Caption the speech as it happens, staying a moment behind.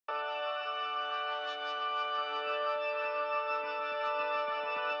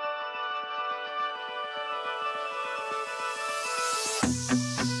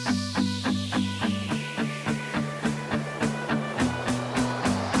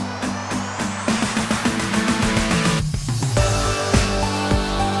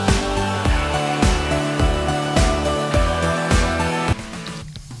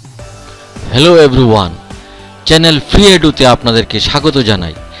Hello everyone, channel free এডুতে আপনাদেরকে স্বাগত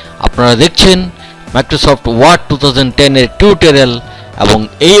জানাই। আপনারা দেখছেন মাইক্রোসফট ওয়ার্ড 2010 এর টিউটোরিয়াল এবং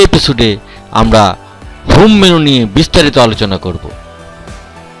এই এপিসোডে আমরা হোম মেনু নিয়ে বিস্তারিত আলোচনা করব।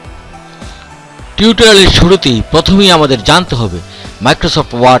 টিউটোরিয়ালের শুরুতেই প্রথমেই আমাদের জানতে হবে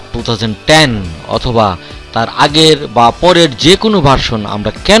মাইক্রোসফট ওয়ার্ড 2010 অথবা তার আগের বা পরের যে কোনো ভার্সন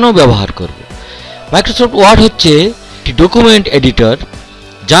আমরা কেন ব্যবহার করব। মাইক্রোসফট ওয়ার্ড হচ্ছে একটি ডকুমেন্ট এডিটর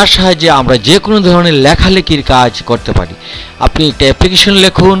যার সাহায্যে আমরা যে কোনো ধরনের লেখালেখির কাজ করতে পারি। আপনি একটা অ্যাপ্লিকেশন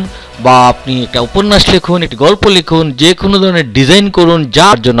লিখুন বা আপনি একটা উপন্যাস লিখুন, একটি গল্প লিখুন, যে কোনো ধরনের ডিজাইন করুন,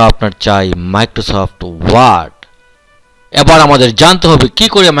 যার জন্য আপনার চাই মাইক্রোসফট ওয়ার্ড। এবার আমাদের জানতে হবে কি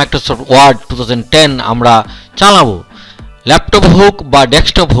করে মাইক্রোসফট ওয়ার্ড 2010 আমরা চালাবো। ল্যাপটপ হোক বা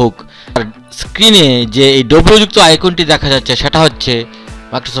ডেস্কটপ হোক, স্ক্রিনে যে এই ডব্লিউযুক্ত আইকনটি দেখা যাচ্ছে সেটা হচ্ছে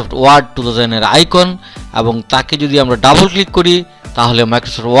মাইক্রোসফট ওয়ার্ড 2000 এর আইকন, এবং তাকে যদি আমরা ডাবল ক্লিক করি তাহলে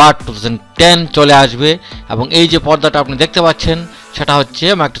মাইক্রোসফট ওয়ার্ড 2010 চলে আসবে। এবং এই যে পর্দাটা আপনি দেখতে পাচ্ছেন সেটা হচ্ছে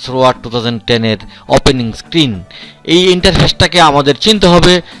মাইক্রোসফট ওয়ার্ড 2010 এর ওপেনিং স্ক্রিন। এই ইন্টারফেসটাকে আমাদের চিনতে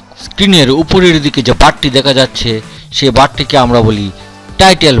হবে। স্ক্রিনের উপরের দিকে যে বারটি দেখা যাচ্ছে সেই বারটিকে আমরা বলি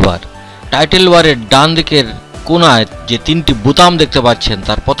টাইটেল বার। টাইটেল বারের ডান দিকের কোনায় যে তিনটি বোতাম দেখতে পাচ্ছেন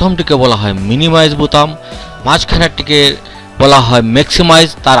তার প্রথমটিকে বলা হয় মিনিমাইজ বোতাম, মাঝখানেরটিকে বলা হয় ম্যাক্সিমাইজ,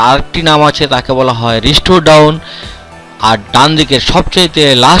 তার আরেকটি নাম আছে তাকে বলা হয় রিস্টোর ডাউন, আর ডান দিকের সবচাইতে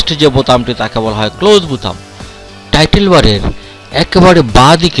লাস্ট যে বোতামটি তাকে বলা হয় ক্লোজ বোতাম। টাইটেল বারের একেবারে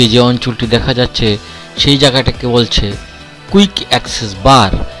বাঁ দিকে যে অঞ্চলটি দেখা যাচ্ছে সেই জায়গাটাকে বলছে কুইক অ্যাক্সেস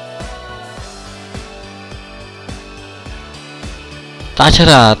বার।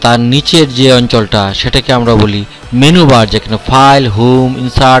 তাছাড়া তার নিচের যে অঞ্চলটা সেটাকে আমরা বলি মেনু বার, যেখানে file, home,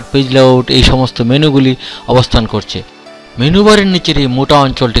 insert, page layout এই সমস্ত মেনুগুলি অবস্থান করছে। মেনু বারের নিচের এই মোটা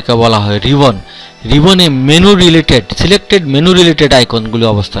অঞ্চলটিকে বলা হয় ribbon. রিবনে menu related selected menu related আইকনগুলি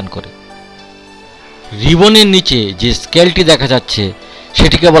অবস্থান করে। রিবনের নিচে যে স্কেলটি দেখা যাচ্ছে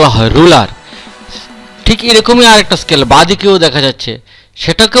সেটিকে বলা হয় রুলার। ঠিক এরকমই আরেকটা স্কেল বাঁদিকেও দেখা যাচ্ছে,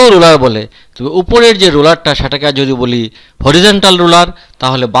 সেটাকেও রুলার বলে। তবে উপরের যে রুলারটা সেটাকে যদি বলি হরিজন্টাল রুলার,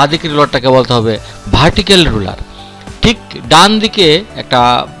 তাহলে বাঁদিকের রুলারটাকে বলতে হবে ভার্টিক্যাল রুলার। ঠিক ডান দিকে একটা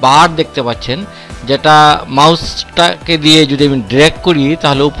বার দেখতে পাচ্ছেন, যেটা মাউসটাকে দিয়ে যদি আমি ড্র্যাগ করি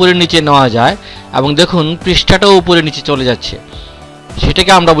তাহলে উপরে নিচে নেওয়া যায়, এবং দেখুন পৃষ্ঠাটাও উপরে নিচে চলে যাচ্ছে।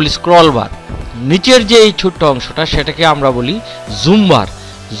 সেটাকে আমরা বলি স্ক্রল বার। নিচের যে এই ছোট্ট অংশটা সেটাকে আমরা বলি জুম বার।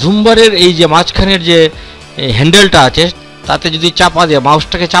 জুম বারের এই যে মাঝখানের যে হ্যান্ডেলটা আছে তাতে যদি চাপা দিয়ে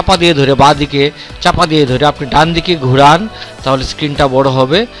মাউসটাকে চাপা দিয়ে ধরে বাঁ দিকে চাপা দিয়ে ধরে আপনি ডান দিকে ঘুরান তাহলে স্ক্রিনটা বড়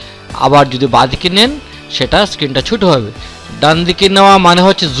হবে, আবার যদি বাঁ দিকে নেন সেটা স্ক্রিনটা ছোট হবে। ডান দিকে নেওয়া মানে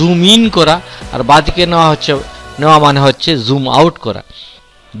হচ্ছে জুম ইন করা, আর বাঁ দিকে নেওয়া মানে হচ্ছে জুম আউট করা।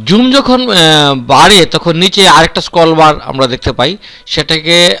 জুম যখন বাড়ে তখন নিচে আরেকটা স্ক্রল বার আমরা দেখতে পাই,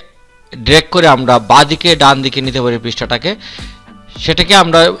 সেটাকে ড্র্যাগ করে আমরা বাঁ দিকে ডান দিকে নিতে পারি পৃষ্ঠাটাকে। সেটাকে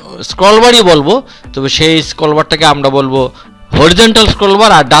আমরা স্ক্রল বারই বলবো, তবে সেই স্ক্রল বারটাকে আমরা বলবো হরিজন্টাল স্ক্রল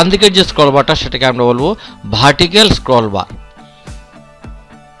বার, আর ডান দিকের যে স্ক্রল বারটা সেটাকে আমরা বলবো ভার্টিক্যাল স্ক্রল বার।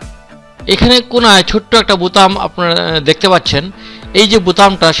 এখানে কোনায় ছোট্ট একটা বোতাম আপনারা দেখতে পাচ্ছেন, এই যে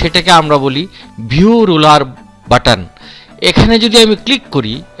বোতামটা সেটাকে আমরা বলি ভিউ রুলার বাটন। এখানে যদি আমি ক্লিক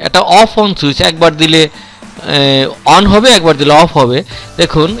করি, এটা অফ অন সুইচ, একবার দিলে অন হবে, একবার দিলে অফ হবে।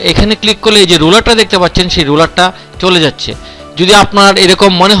 দেখুন এখানে ক্লিক করলে এই যে রুলারটা দেখতে পাচ্ছেন সেই রুলারটা চলে যাচ্ছে। যদি আপনার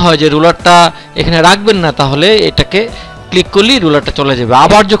এরকম মনে হয় যে রুলারটা এখানে রাখবেন না, তাহলে এটাকে ক্লিক করলেই রুলারটা চলে যাবে।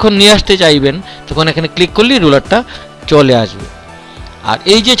 আবার যখন নিয়ে আসতে চাইবেন তখন এখানে ক্লিক করলেই রুলারটা চলে আসবে। আর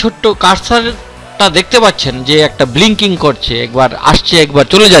এই যে ছোট্ট কার্সারটা দেখতে পাচ্ছেন যে একটা ব্লিঙ্কিং করছে, একবার আসছে একবার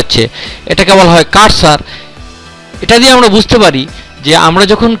চলে যাচ্ছে, এটাকে বলা হয় কার্সার। এটা দিয়ে আমরা বুঝতে পারি যে আমরা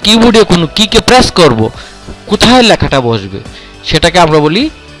যখন কিবোর্ডে কোনো কিকে প্রেস করব কোথায় লেখাটা বসবে, সেটাকে আমরা বলি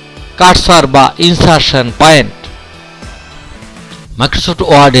কার্সার বা ইনসারশন পয়েন্ট। মাইক্রোসফট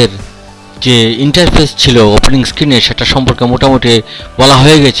ওয়ার্ডের যে ইন্টারফেস ছিল ওপেনিং স্ক্রিনে সেটা সম্পর্কে মোটামুটি বলা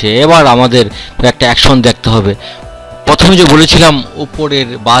হয়ে গেছে। এবার আমাদের একটা অ্যাকশন দেখতে হবে। প্রথমে যে বলেছিলাম উপরের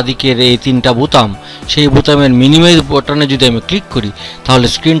বাঁ দিকের এই তিনটা বোতাম, সেই বোতামের মিনিমাইজ বাটনে যদি আমি ক্লিক করি তাহলে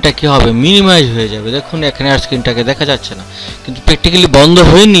স্ক্রিনটা কী হবে, মিনিমাইজ হয়ে যাবে। দেখুন এখানে আর স্ক্রিনটাকে দেখা যাচ্ছে না, কিন্তু প্র্যাকটিক্যালি বন্ধ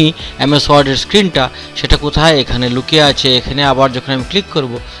হয়নি এমএস ওয়ার্ডের স্ক্রিনটা, সেটা কোথায় এখানে লুকিয়ে আছে। এখানে আবার যখন আমি ক্লিক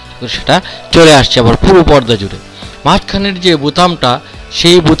করব সেটা চলে আসছে আবার পুরো পর্দা জুড়ে। মাঝখানের যে বোতামটা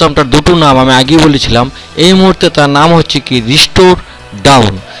সেই বোতামটার দুটো নাম আমি আগেই বলেছিলাম, এই মুহূর্তে তার নাম হচ্ছে কি রিস্টোর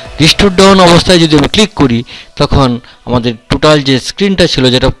ডাউন। রিস্টোর ডাউন অবস্থায় যদি আমি ক্লিক করি তখন আমাদের টোটাল যে স্ক্রিনটা ছিল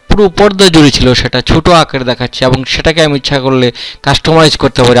যেটা পুরো পর্দা জুড়ে ছিল সেটা ছোট আকারে দেখাচ্ছে, এবং সেটাকে আমি ইচ্ছা করলে কাস্টমাইজ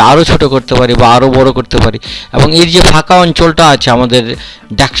করতে পারি, আরও ছোট করতে পারি বা আরও বড় করতে পারি। এবং এর যে ফাঁকা অঞ্চলটা আছে আমাদের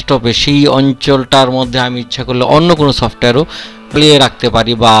ডেস্কটপে সেই অঞ্চলটার মধ্যে আমি ইচ্ছা করলে অন্য কোনো সফটওয়্যারও চালিয়ে রাখতে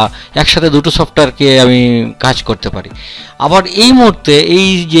পারি বা একসাথে দুটো সফটওয়্যারকে আমি কাজ করতে পারি। আবার এই মুহূর্তে এই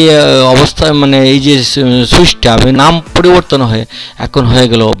যে অবস্থা মানে এই যে সুইচটা আমি নাম পরিবর্তন হয়ে এখন হয়ে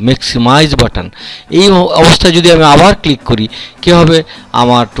গেল ম্যাক্সিমাইজ বাটন। এই অবস্থায় যদি আমি আবার ক্লিক করি কী হবে,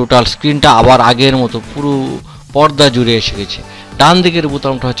 আমার টোটাল স্ক্রিনটা আবার আগের মতো পুরো পর্দা জুড়ে এসে গেছে। ডান দিকের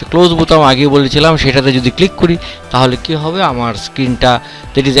বোতামটা হচ্ছে ক্লোজ বোতাম, আগে বলেছিলাম, সেটাতে যদি ক্লিক করি তাহলে কি হবে, আমার স্ক্রিনটা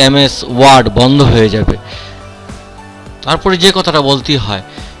দ্যাট ইজ এম.এস ওয়ার্ড বন্ধ হয়ে যাবে। তারপরে যে কথাটা বলতেই হয়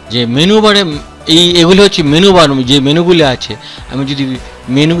যে মেনু বারে এগুলি হচ্ছে মেনু বার, যে মেনুগুলি আছে আমি যদি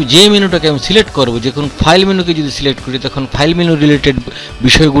যে মেনুটাকে আমি সিলেক্ট করব, যে কোনো ফাইল মেনুকে যদি সিলেক্ট করি তখন ফাইল মেনু রিলেটেড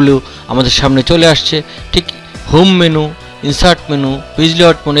বিষয়গুলো আমাদের সামনে চলে আসছে। ঠিক home menu, insert menu, page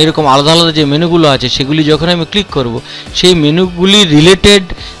layout menu, এরকম আলাদা আলাদা যে মেনুগুলো আছে সেগুলি যখন আমি ক্লিক করব সেই মেনুগুলি রিলেটেড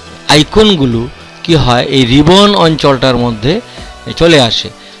আইকনগুলো কি হয় এই রিবন অঞ্চলটার মধ্যে চলে আসে।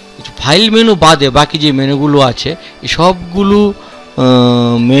 ফাইল মেনু বাদে বাকি যে মেনুগুলো আছে এই সবগুলো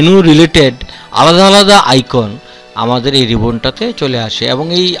মেনু রিলেটেড আলাদা আলাদা আইকন আমাদের এই রিবনটাতে চলে আসে, এবং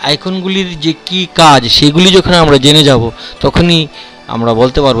এই আইকনগুলির যে কি কাজ সেগুলি যখন আমরা জেনে যাব তখনই আমরা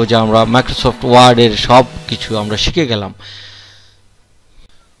বলতে পারবো যে আমরা মাইক্রোসফট ওয়ার্ডের সব কিছু আমরা শিখে গেলাম।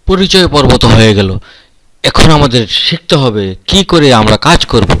 পরিচয় পর্ব তো হয়ে গেল, এখন আমাদের শিখতে হবে কি করে আমরা কাজ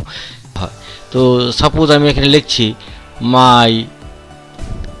করব। তো সাপোজ আমি এখানে লিখছি my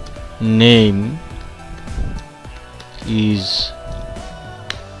name is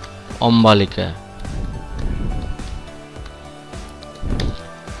Ambalika,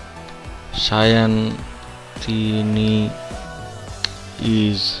 সায়ন্তিনী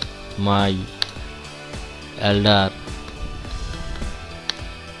is my elder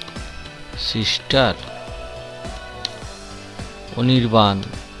sister, Anirban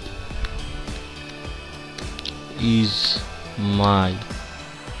is my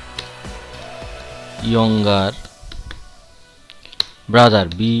younger brother,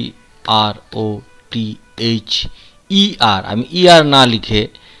 BROTHER, আমি ER না লিখে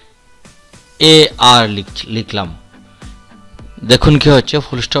AR লিখলাম। দেখুন কি হচ্ছে,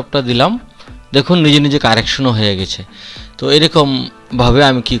 ফুল স্টপটা দিলাম, দেখুন নিজে নিজে কারেকশনও হয়ে গেছে। তো এরকমভাবে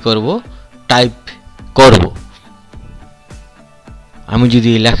আমি কি করব, টাইপ করব। আমি যদি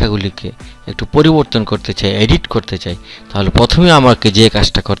এই লেখাগুলিকে একটু পরিবর্তন করতে চাই, এডিট করতে চাই, তাহলে প্রথমে আমাকে যে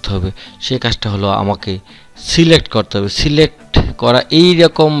কাজটা করতে হবে সেই কাজটা হলো আমাকে সিলেক্ট করতে হবে। সিলেক্ট করা এই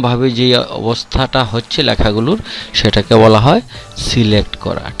রকমভাবে যে অবস্থাটা হচ্ছে লেখাগুলোর সেটাকে বলা হয় সিলেক্ট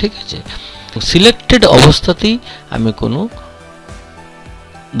করা, ঠিক আছে। সিলেক্টেড অবস্থাতেই আমি কোনো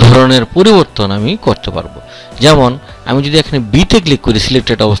ধরনের পরিবর্তন আমি করতে পারবো। যেমন আমি যদি এখানে বিতে ক্লিক করি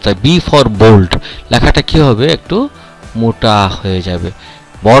সিলেক্টেড অবস্থায়, বি ফর বোল্ড, লেখাটা কি হবে, একটু মোটা হয়ে যাবে,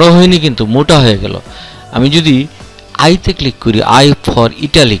 বড় হয়নি কিন্তু মোটা হয়ে গেল। আমি যদি আইতে ক্লিক করি, আই ফর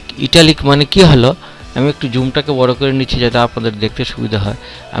ইটালিক, ইটালিক মানে কি হলো, আমি একটু জুমটাকে বড় করে নিচ্ছি যাতে আপনাদের দেখতে সুবিধা হয়।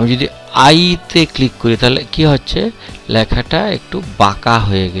 আমি যদি আইতে ক্লিক করি তাহলে কি হচ্ছে, লেখাটা একটু বাঁকা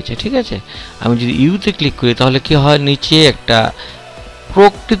হয়ে গেছে, ঠিক আছে। আমি যদি ইউতে ক্লিক করি তাহলে কি হয়, নিচে একটা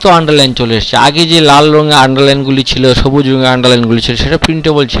প্রকৃত আন্ডারলাইন চলে এসছে। আগে যে লাল রঙের আন্ডারলাইনগুলি ছিল, সবুজ রঙের আন্ডারলাইনগুলি ছিল, সেটা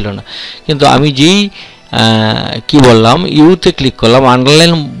প্রিন্টেবল ছিল না। কিন্তু আমি যেই কি বললাম, ইউতে ক্লিক করলাম,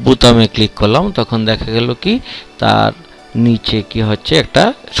 আন্ডারলাইন বোতামে ক্লিক করলাম, তখন দেখা গেল কি তার নিচে কি হচ্ছে, একটা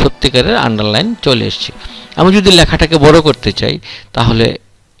সত্যিকারের আন্ডারলাইন চলে এসছে। আমি যদি লেখাটাকে বড় করতে চাই তাহলে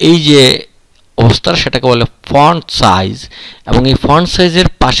এই যে অবস্থা সেটাকে বলে ফন্ট সাইজ, এবং এই ফন্ট সাইজের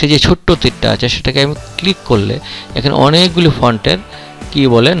পাশে যে ছোট্ট তীরটা আছে সেটাকে আমি ক্লিক করলে এখানে অনেকগুলি ফন্টের কি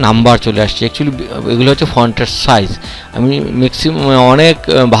বলে নাম্বার চলে আসছে। অ্যাকচুয়ালি এগুলো হচ্ছে ফন্টের সাইজ। আমি ম্যাক্সিমাম অনেক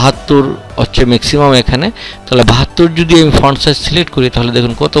 72 হচ্ছে ম্যাক্সিমাম এখানে, তাহলে 72 যদি আমি ফন্ট সাইজ সিলেক্ট করি তাহলে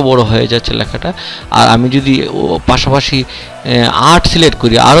দেখুন কত বড় হয়ে যাচ্ছে লেখাটা। আর আমি যদি পাশাপাশি 8 সিলেক্ট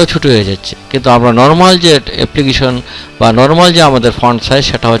করি আরও ছোটো হয়ে যাচ্ছে। কিন্তু আমরা নর্মাল যে অ্যাপ্লিকেশন বা নর্মাল যে আমাদের ফন্ট সাইজ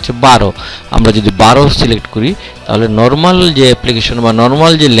সেটা হচ্ছে 12। আমরা যদি 12 সিলেক্ট করি তাহলে নর্মাল যে অ্যাপ্লিকেশন বা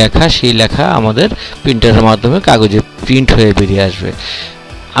নর্মাল যে লেখা সেই লেখা আমাদের প্রিন্টারের মাধ্যমে কাগজে প্রিন্ট হয়ে বেরিয়ে আসবে।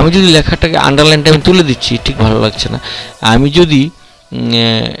 আমি যদি লেখাটাকে আন্ডারলাইনটা আমি তুলে দিচ্ছি, ঠিক ভালো লাগছে না। আমি যদি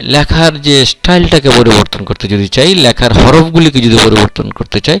লেখার যে স্টাইলটাকে পরিবর্তন করতে যদি চাই, লেখার হরফগুলিকে যদি পরিবর্তন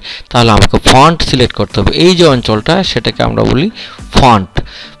করতে চাই তাহলে আমাকে ফন্ট সিলেক্ট করতে হবে। এই যে অঞ্চলটা সেটাকে আমরা বলি ফন্ট।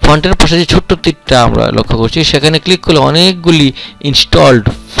 ফন্টের পাশে যে ছোট্ট তীরটা আমরা লক্ষ্য করছি সেখানে ক্লিক করলে অনেকগুলি ইনস্টলড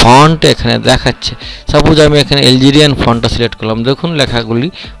ফন্ট এখানে দেখাচ্ছে। সাপোজ আমি এখানে এলজেরিয়ান ফন্টটা সিলেক্ট করলাম, দেখুন লেখাগুলি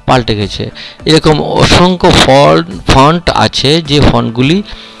পাল্টে গেছে। এরকম অসংখ্য ফন্ট আছে যে ফন্টগুলি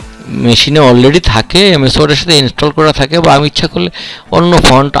মেশিনে অলরেডি থাকে, এম.এস ওয়ার্ডের সাথে ইনস্টল করা থাকে, বা আমি ইচ্ছা করলে অন্য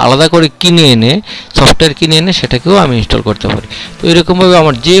ফন্ট আলাদা করে কিনে এনে সফটওয়্যার কিনে এনে সেটাকেও আমি ইনস্টল করতে পারি। তো এরকমভাবে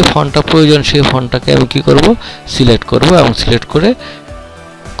আমার যে ফন্টটা প্রয়োজন সেই ফন্টটাকে আমি কী করব, সিলেক্ট করব, এবং সিলেক্ট করে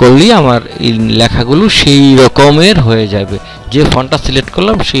করলেই আমার এই লেখাগুলো সেই রকমের হয়ে যাবে, যে ফন্টটা সিলেক্ট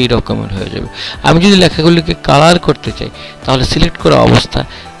করলাম সেই রকমের হয়ে যাবে। আমি যদি লেখাগুলিকে কালার করতে চাই তাহলে সিলেক্ট করা অবস্থা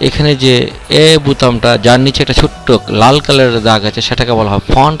এখানে যে এ বোতামটা, যার নিচে একটা ছোট্ট লাল কালারের দাগ আছে, সেটাকে বলা হয়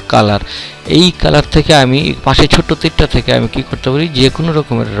ফন্ট কালার। এই কালার থেকে আমি পাশে ছোট্ট তীরটা থেকে আমি কি করতে পারি, যে কোনো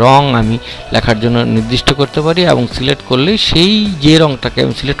রকমের রং আমি লেখার জন্য নির্দিষ্ট করতে পারি এবং সিলেক্ট করলেই সেই যে রংটাকে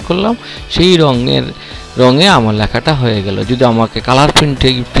আমি সিলেক্ট করলাম সেই রঙে আমার লেখাটা হয়ে গেল। যদি আমাকে কালার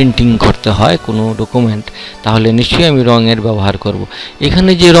প্রিন্টিং করতে হয় কোনো ডকুমেন্ট, তাহলে নিশ্চয়ই আমি রঙের ব্যবহার করব।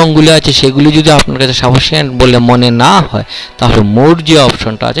 এখানে যে রঙগুলি আছে সেগুলি যদি আপনার কাছে সাফিসিয়েন্ট বলে মনে না হয়, তাহলে মোর যে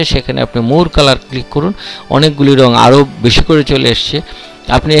অপশনটা আছে সেখানে আপনি মোর কালার ক্লিক করুন। অনেকগুলি রং আরও বেশি করে চলে এসছে।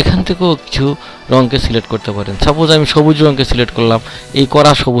 আপনি এখান থেকেও কিছু রঙকে সিলেক্ট করতে পারেন। সাপোজ আমি সবুজ রঙকে সিলেক্ট করলাম, এই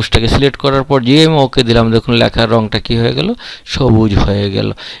কড়া সবুজটাকে সিলেক্ট করার পর যে আমি ওকে দিলাম, দেখুন লেখার রঙটা কি হয়ে গেল, সবুজ হয়ে গেল।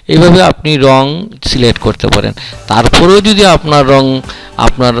 এইভাবে আপনি রং সিলেক্ট করতে পারেন। তারপরেও যদি আপনার রং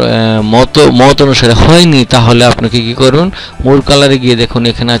আপনার মত অনুসারে হয়নি, তাহলে আপনাকে কি করুন, মোর কালারে গিয়ে দেখুন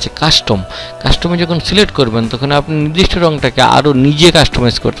এখানে আছে কাস্টমে যখন সিলেক্ট করবেন তখন আপনি নির্দিষ্ট রঙটাকে আরও নিজে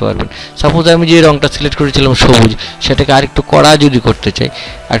কাস্টমাইজ করতে পারবেন। সাপোজ আমি যে রঙটা সিলেক্ট করেছিলাম সবুজ, সেটাকে আরেকটু কড়া যদি করতে চাই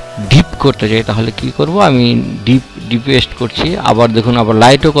আর ডিপ করতে চাই, তাহলে কি করব, আমি ডিপেস্ট করছি। আবার দেখুন আবার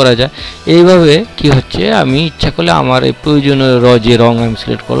লাইটও করা যায়। এইভাবে কি হচ্ছে, আমি ইচ্ছা করলে আমার এই প্রয়োজনীয় যে রং আমি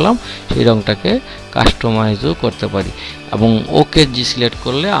সিলেক্ট করলাম সেই রঙটাকে কাস্টমাইজও করতে পারি। এবং ওকে যে সিলেক্ট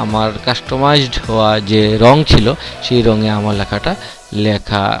করলে আমার কাস্টমাইজড হওয়া যে রং ছিল সেই রঙে আমার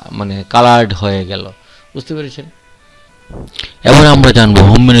লেখা মানে কালার্ড হয়ে গেল। বুঝতে পেরেছেন? এবার আমরা জানবো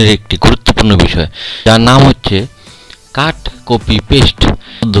হোম মেনুর একটি গুরুত্বপূর্ণ বিষয়, যার নাম হচ্ছে কাট, কপি, পেস্ট।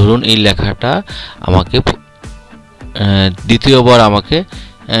 ধরুন এই লেখাটা আমাকে দ্বিতীয়বার আমাকে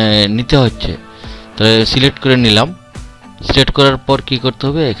নিতে হচ্ছে, তাহলে সিলেক্ট করে নিলাম। সিলেক্ট করার পর কি করতে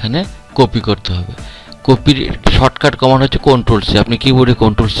হবে, এখানে কপি করতে হবে। কপির শর্টকাট কমান্ড হচ্ছে কন্ট্রোল সি। আপনি কিবোর্ডে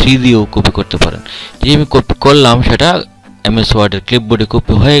কন্ট্রোল সি দিয়েও কপি করতে পারেন। যে আমি কপি করলাম সেটা এম.এস ওয়ার্ডের ক্লিপবোর্ডে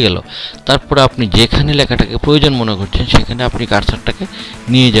কপি হয়ে গেল। তারপর আপনি যেখানে লেখাটাকে প্রয়োজন মনে করছেন সেখানে আপনি কার্সারটাকে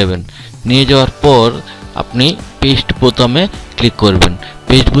নিয়ে যাবেন। নিয়ে যাওয়ার পর আপনি পেস্ট বোতামে ক্লিক করবেন।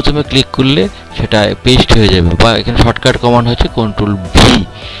 পেস্ট বোতামে ক্লিক করলে সেটা পেস্ট হয়ে যাবে, বা এখানে শর্টকাট কমান্ড হচ্ছে কন্ট্রোল ভি।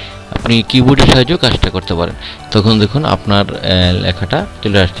 আপনি কিবোর্ডের সাহায্যেও কাজটা করতে পারেন। তখন দেখুন আপনার লেখাটা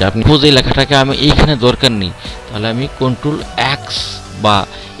চলে আসছে। আপনি সাপোজ এই লেখাটাকে আমি এইখানে দরকার নেই, তাহলে আমি কন্ট্রোল এক্স বা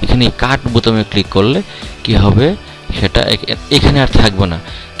এখানে কাট বোতামে ক্লিক করলে কি হবে, সেটা এখানে আর থাকবে না।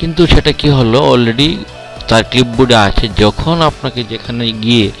 কিন্তু সেটা কি হলো, অলরেডি তার ক্লিপবোর্ডে আছে। যখন আপনাকে যেখানে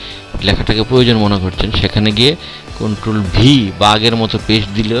গিয়ে লেখাটাকে প্রয়োজন মনে করছেন সেখানে গিয়ে কন্ট্রোল ভি বা আগের মতো পেস্ট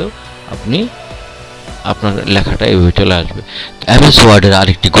দিলেও আপনি আপনার লেখাটা এভাবে চলে আসবে। এম.এস ওয়ার্ডের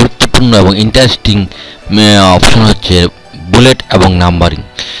আরেকটি গুরুত্বপূর্ণ এবং ইন্টারেস্টিং অপশন হচ্ছে বুলেট এবং নাম্বারিং।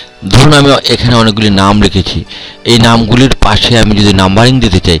 ধরুন আমি এখানে অনেকগুলি নাম লিখেছি, এই নামগুলির পাশে আমি যদি নাম্বারিং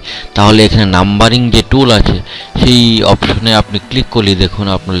দিতে চাই, তাহলে এখানে নাম্বারিং যে টুল আছে সেই অপশনে আপনি ক্লিক করলে দেখুন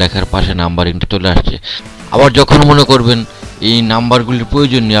আপনার লেখার পাশে নাম্বারিংটা চলে আসছে। আবার যখন মনে করবেন এই নাম্বারগুলির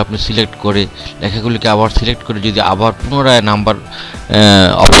প্রয়োজন নেই, আপনি সিলেক্ট করে লেখাগুলিকে আবার সিলেক্ট করে যদি আবার পুনরায় নাম্বার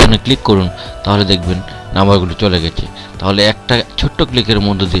অপশনে ক্লিক করুন, তাহলে দেখবেন নাম্বারগুলি চলে গেছে। তাহলে একটা ছোট্ট ক্লিকের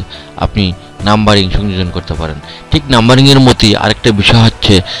মধ্যে দিয়ে আপনি নাম্বারিং সংযোজন করতে পারেন। ঠিক নাম্বারিংয়ের মতোই আরেকটা বিষয়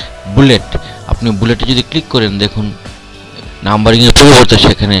হচ্ছে বুলেট। আপনি বুলেটে যদি ক্লিক করেন, দেখুন নাম্বারিংয়ের পরিবর্তে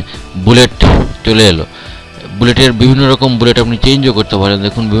সেখানে বুলেট চলে এলো। বুলেটের বিভিন্ন রকম বুলেট আপনি চেঞ্জও করতে পারেন।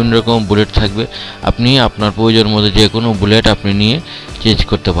 দেখুন বিভিন্ন রকম বুলেট থাকবে, আপনি আপনার প্রয়োজন মতো যে কোনো বুলেট আপনি নিয়ে চেঞ্জ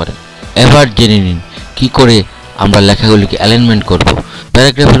করতে পারেন। এবার জেনে নিন কী করে আমরা লেখাগুলিকে অ্যালাইনমেন্ট করব।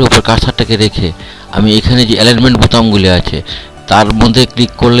 প্যারাগ্রাফের উপর কার্সারটাকে রেখে আমি এখানে যে অ্যালাইনমেন্ট বোতামগুলি আছে তার মধ্যে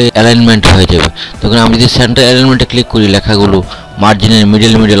ক্লিক করলে অ্যালাইনমেন্ট হয়ে যাবে। তখন আমি যদি সেন্টার অ্যালাইনমেন্টে ক্লিক করি, লেখাগুলো মার্জিনের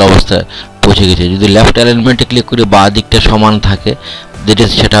মিডল অবস্থায় পৌঁছে গেছে। যদি লেফট অ্যালাইনমেন্টে ক্লিক করি বা দিকটা সমান থাকে,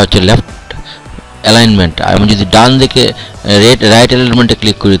 সেটা হচ্ছে লেফট অ্যালাইনমেন্ট। আমি যদি ডান দিকে রাইট অ্যালাইনমেন্টে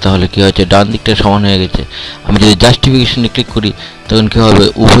ক্লিক করি, তাহলে কী হচ্ছে, ডান দিকটা সমান হয়ে গেছে। আমি যদি জাস্টিফিকেশনে ক্লিক করি, তখন কী হবে,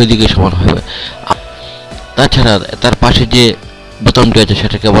 উভয় দিকে সমান হবে। তাছাড়া তার পাশে যে বোতামটি আছে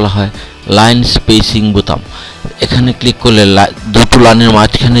সেটাকে বলা হয় লাইন স্পেসিং বোতাম। এখানে ক্লিক করলে দুটো লাইনের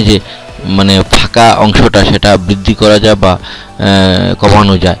মাঝখানে যে মানে ফাঁকা অংশটা সেটা বৃদ্ধি করা যায় বা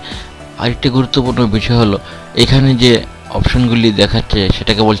কমানো যায়। আরেকটি গুরুত্বপূর্ণ বিষয় হলো এখানে যে অপশনগুলি দেখাচ্ছে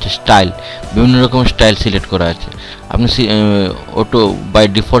সেটাকে বলছে স্টাইল। বিভিন্ন রকম স্টাইল সিলেক্ট করা আছে। আপনি অটো বাই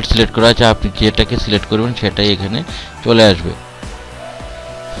ডিফল্ট সিলেক্ট করা আছে, আপনি যেটাকে সিলেক্ট করবেন সেটাই এখানে চলে আসবে।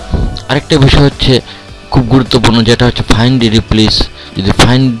 আরেকটা বিষয় হচ্ছে খুব গুরুত্বপূর্ণ, যেটা হচ্ছে ফাইন্ড রিপ্লেস। যদি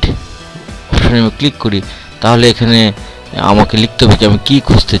ফাইন্ড অপশনে আমি ক্লিক করি, তাহলে এখানে আমাকে লিখতে হবে যে আমি কী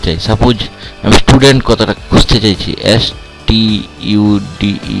খুঁজতে চাই। সাপোজ আমি স্টুডেন্ট কথাটা খুঁজতে চাইছি, STUDENT।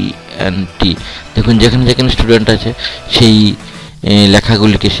 দেখুন যেখানে যেখানে স্টুডেন্ট আছে সেই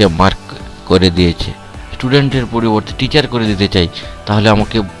লেখাগুলিকে সে মার্ক করে দিয়েছে। স্টুডেন্টের পরিবর্তে টিচার করে দিতে চাই, তাহলে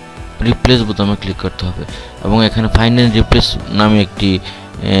আমাকে রিপ্লেস বোতামে ক্লিক করতে হবে এবং এখানে ফাইন্ড অ্যান্ড রিপ্লেস নামে একটি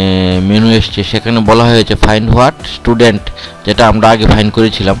মেনু এসছে। সেখানে বলা হয়েছে ফাইন্ড হোয়াট স্টুডেন্ট, যেটা আমরা আগে ফাইন্ড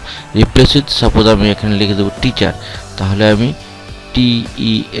করেছিলাম। রিপ্লেস উইথ, সাপোজ আমি এখানে লিখে দেবো টিচার, তাহলে আমি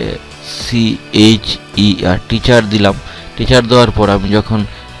TECHER টিচার দিলাম। টিচার দেওয়ার পর আমি যখন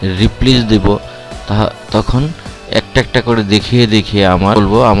রিপ্লেস দেব তখন একটা একটা করে দেখিয়ে দেখিয়ে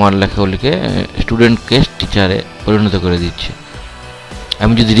আমার লেখাগুলিকে স্টুডেন্টকে টিচারে পরিণত করে দিচ্ছে।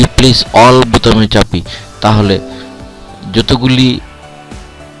 আমি যদি রিপ্লেস অল বোতামে চাপি তাহলে যতগুলি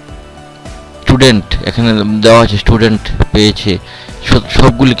স্টুডেন্ট এখানে দেওয়া আছে, স্টুডেন্ট পেয়েছে,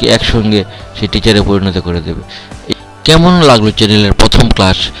 সবগুলিকে একসঙ্গে সে টিচারে পরিণত করে দেবে। কেমন লাগলো চ্যানেলের প্রথম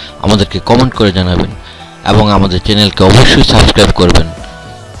ক্লাস আমাদেরকে কমেন্ট করে জানাবেন এবং আমাদের চ্যানেলকে অবশ্যই সাবস্ক্রাইব করবেন।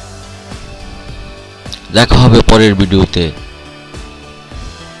 দেখা হবে পরের ভিডিওতে।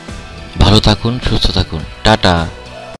 ভালো থাকুন, সুস্থ থাকুন, টাটা।